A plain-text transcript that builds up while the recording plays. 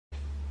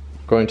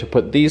Going to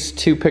put these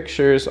two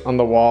pictures on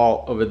the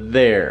wall over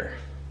there.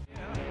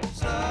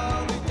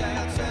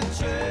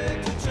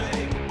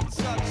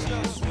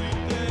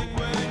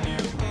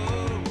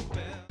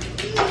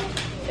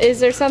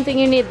 Is there something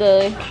you need,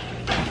 Lily?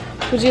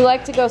 Would you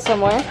like to go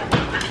somewhere?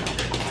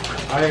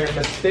 I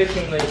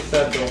mistakenly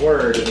said the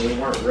word and we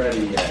weren't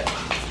ready yet.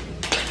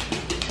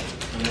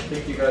 And I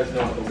think you guys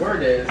know what the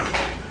word is.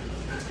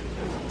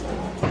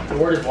 The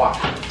word is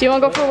walk. Do you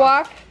want to go for a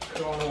walk?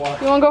 I want to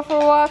walk. You want to go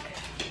for a walk?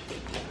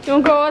 You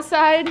want to go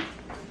outside?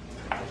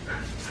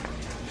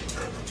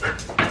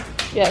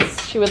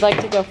 Yes, she would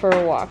like to go for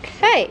a walk.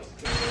 Hey!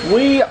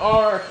 We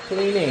are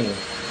cleaning.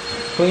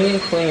 Cleaning.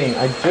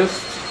 I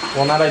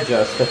filmed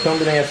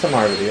an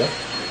ASMR video.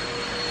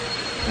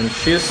 And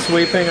she's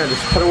sweeping. I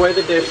just put away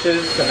the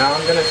dishes. So now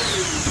I'm gonna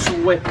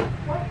sweep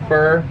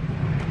her.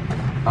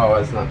 Oh,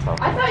 it's not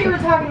talking. I thought you were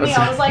talking to me.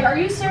 I was like, are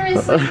you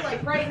seriously?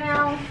 Like right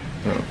now?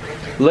 No.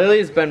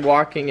 Lily's been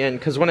walking in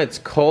because when it's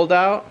cold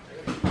out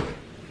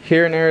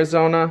here in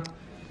Arizona,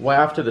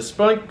 well, after the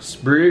sprinklers,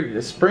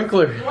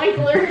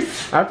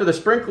 after the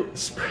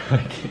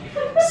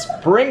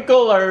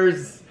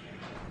sprinklers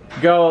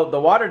go, the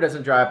water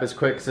doesn't dry up as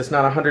quick because it's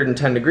not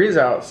 110 degrees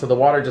out, so the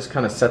water just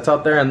kind of sets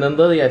out there, and then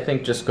Lily, I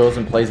think, just goes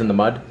and plays in the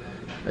mud.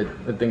 I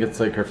think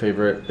it's like her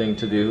favorite thing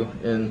to do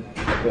in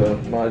the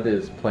mud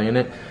is play in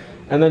it.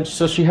 And then,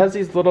 so she has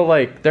these little,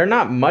 like, they're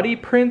not muddy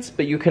prints,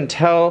 but you can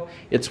tell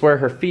it's where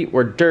her feet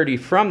were dirty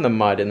from the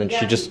mud, and then yucky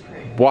she just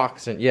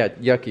walks in, yeah,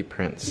 yucky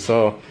prints.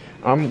 So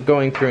I'm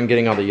going through and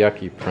getting all the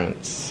yucky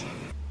prints.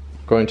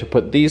 Going to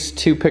put these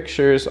two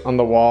pictures on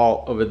the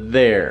wall over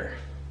there.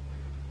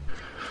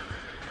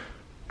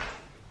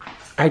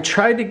 I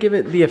tried to give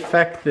it the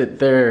effect that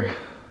they're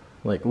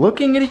like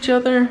looking at each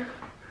other.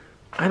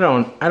 I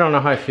don't know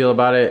how I feel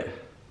about it.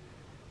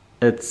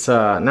 It's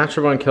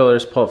Natural Born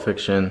Killers, Pulp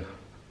Fiction,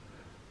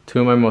 two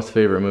of my most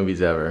favorite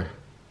movies ever.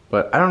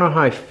 But I don't know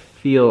how I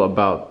feel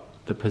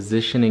about the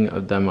positioning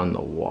of them on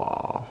the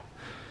wall.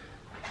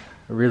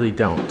 I really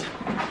don't.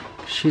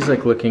 She's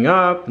like looking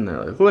up and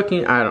they're like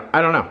looking. I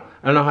don't know.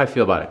 I don't know how I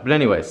feel about it. But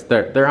anyways,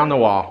 they're on the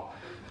wall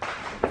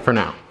for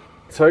now.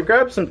 So I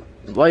grabbed some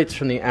lights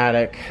from the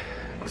attic.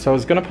 So I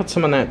was gonna put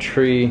some on that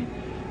tree,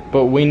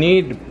 but we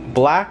need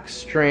black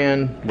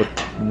strand with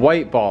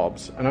white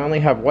bulbs, and I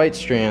only have white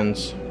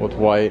strands with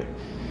white.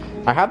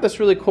 I have this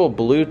really cool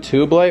blue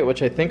tube light,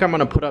 which I think I'm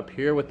gonna put up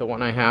here with the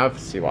one I have.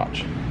 See,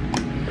 watch.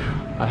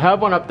 I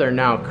have one up there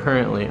now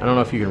currently. I don't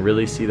know if you can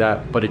really see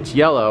that, but it's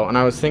yellow, and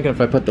I was thinking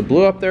if I put the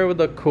blue up there it would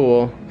look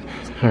cool.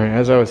 All right,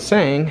 as I was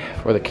saying,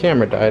 before the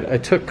camera died, I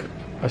took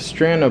a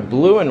strand of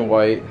blue and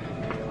white,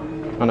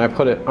 and I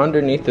put it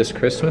underneath this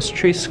Christmas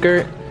tree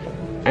skirt.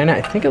 And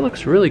I think it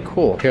looks really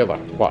cool. Here, look,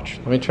 watch.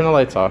 Let me turn the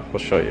lights off, we'll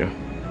show you.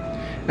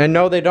 And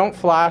no, they don't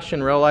flash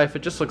in real life.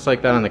 It just looks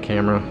like that on the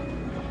camera.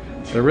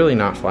 They're really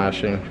not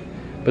flashing.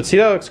 But see,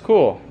 that looks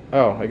cool.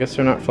 Oh, I guess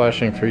they're not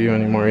flashing for you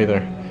anymore either.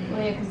 Well,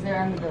 yeah, because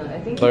they're under the,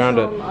 I think they're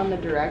on the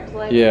direct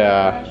light.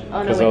 Yeah.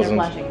 Oh, no, wait, they're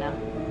flashing now.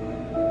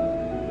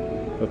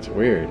 That's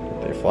weird.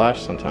 They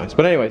flash sometimes.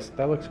 But anyways,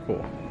 that looks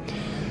cool.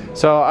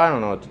 So, I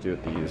don't know what to do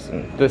with these.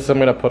 And this I'm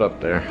going to put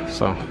up there,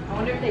 so. I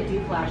wonder if they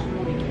do flash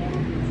and we can't.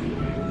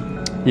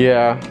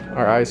 Yeah,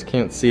 our eyes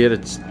can't see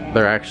it.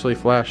 They're actually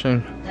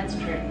flashing. That's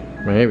true.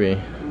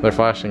 Maybe. They're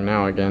flashing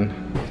now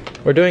again.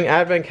 We're doing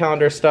advent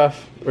calendar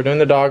stuff. We're doing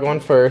the dog one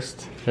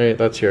first. Hey,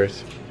 that's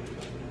yours.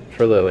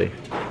 For Lily.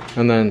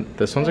 And then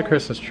this one's a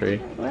Christmas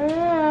tree.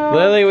 Wow.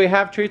 Lily, we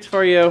have treats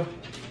for you.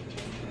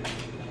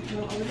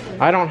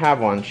 I don't have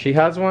one. She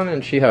has one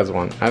and she has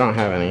one. I don't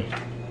have any.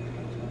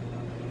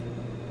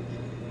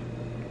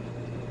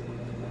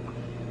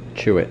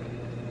 Chew it.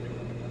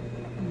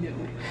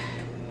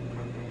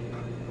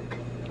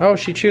 Oh,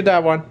 she chewed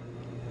that one.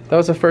 That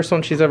was the first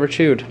one she's ever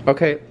chewed.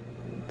 Okay,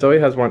 Zoe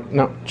has one.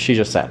 No, she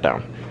just sat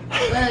down.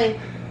 Lily,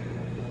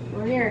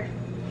 we're here.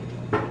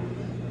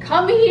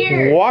 Come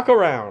here. Walk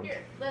around.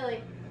 Here,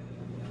 Lily.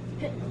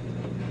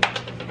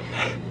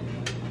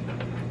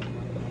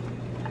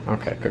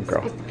 Okay, good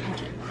girl.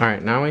 All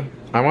right, now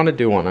I want to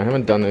do one. I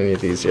haven't done any of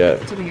these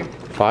yet. It's over here.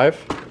 5?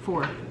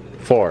 4.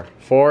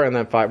 4 and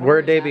then 5. We're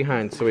a day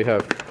behind, so we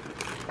have.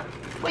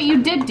 Wait,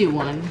 you did do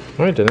one.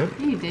 No, I didn't.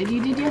 Yeah, you did.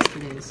 You did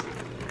yesterday's.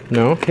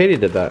 No, Katie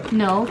did that.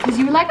 No, because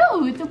you were like,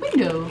 oh, it's a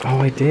window. Oh,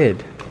 I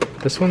did.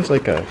 This one's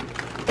like a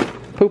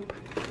poop.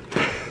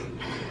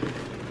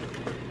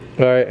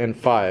 All right, and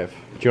 5. Do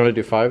you want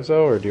to do 5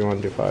 though, or do you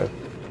want to do 5?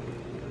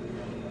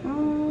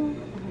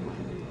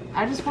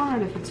 I just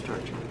wondered if it's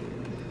Georgia.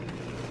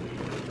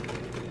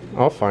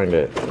 I'll find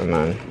it and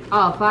then.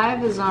 Oh,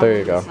 5 is on there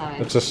you go.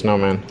 Side. It's a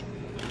snowman.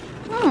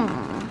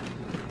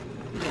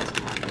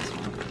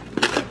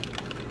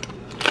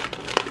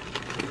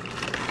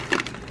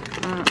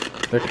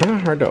 They're kind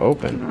of hard to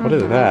open. What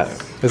is that?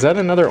 Is that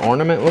another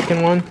ornament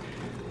looking one?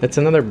 It's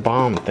another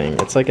bomb thing.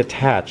 It's like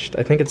attached.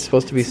 I think it's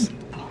supposed to be.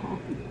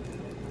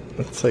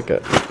 It's like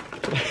a.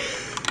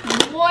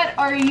 What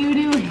are you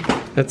doing?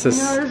 It's a.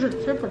 There's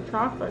a chip of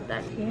chocolate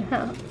that came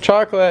out.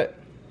 Chocolate.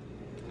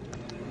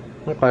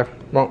 Okay.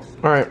 Well,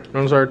 all right.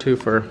 Those are 2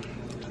 for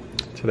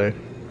today.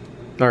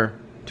 Or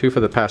 2 for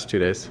the past 2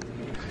 days.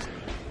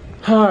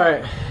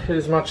 Alright, it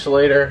is much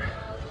later.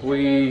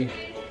 We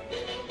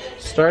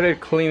started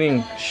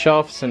cleaning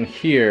shelves in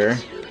here.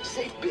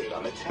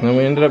 And then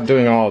we ended up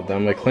doing all of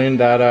them. We cleaned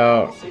that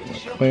out,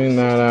 cleaned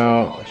that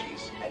out,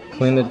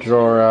 cleaned the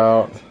drawer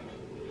out,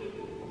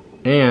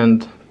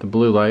 and the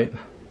blue light.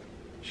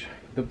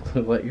 The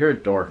blue light, you're a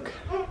dork.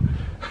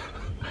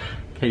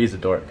 Katie's a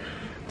dork.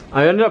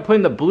 I ended up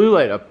putting the blue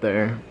light up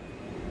there,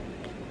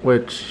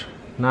 which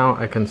now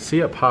I can see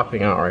it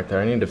popping out right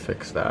there. I need to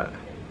fix that.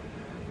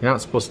 You're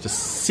not supposed to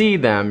see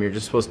them, you're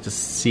just supposed to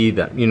see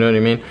them. You know what I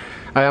mean?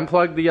 I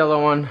unplugged the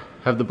yellow one,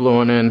 have the blue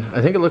one in.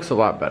 I think it looks a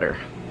lot better.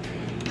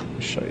 I'll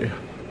show you.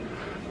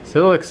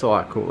 So it looks a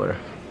lot cooler.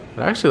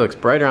 It actually looks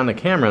brighter on the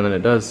camera than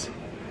it does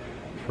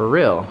for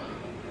real.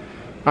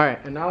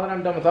 Alright, and now that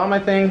I'm done with all my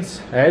things,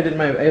 I edited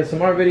my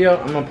ASMR video,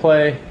 I'm gonna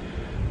play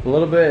a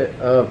little bit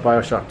of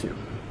Bioshock 2.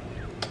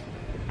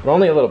 But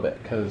only a little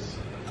bit, because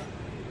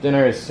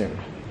dinner is soon.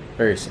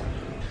 Very soon.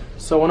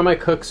 So one of my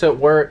cooks at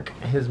work,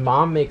 his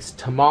mom makes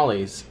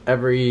tamales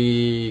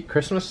every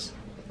Christmas,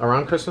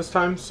 around Christmas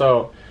time.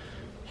 So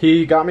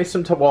he got me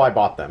some, well, I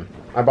bought them.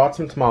 I bought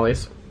some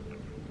tamales.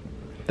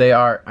 They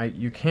are,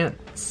 you can't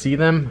see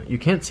them. You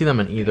can't see them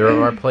in either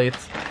of our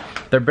plates.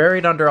 They're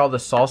buried under all the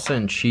salsa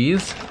and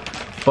cheese,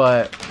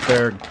 but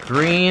they're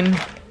green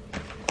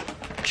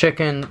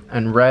chicken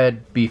and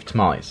red beef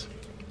tamales.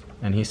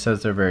 And he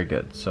says they're very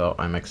good, so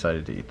I'm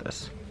excited to eat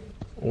this.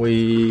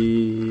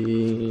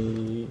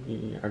 We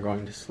are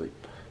going to sleep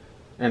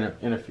in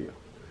a few.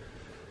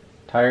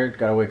 Tired,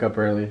 gotta wake up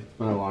early, it's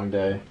been a long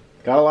day.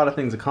 Got a lot of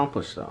things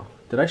accomplished though.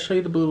 Did I show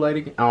you the blue light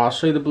again? Oh, I'll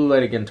show you the blue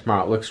light again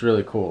tomorrow. It looks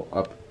really cool.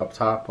 Up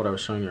top, what I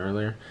was showing you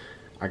earlier.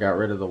 I got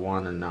rid of the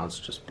one and now it's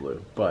just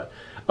blue. But,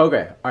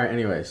 okay, alright,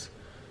 anyways.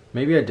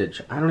 Maybe I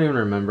did, I don't even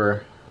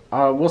remember.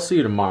 We'll see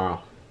you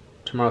tomorrow.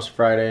 Tomorrow's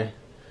Friday,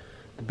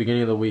 the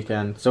beginning of the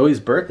weekend. Zoe's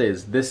birthday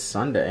is this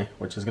Sunday,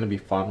 which is going to be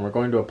fun. We're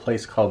going to a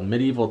place called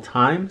Medieval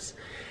Times,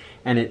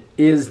 and it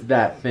is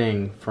that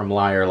thing from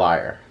Liar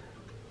Liar.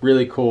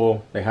 Really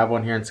cool. They have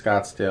one here in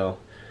Scottsdale.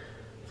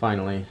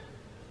 Finally,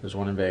 there's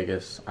one in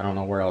Vegas. I don't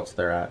know where else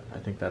they're at. I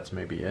think that's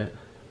maybe it.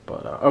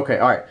 But,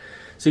 okay, alright.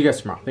 See you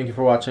guys tomorrow. Thank you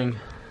for watching,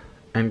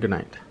 and good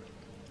night,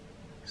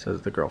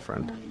 says the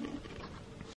girlfriend.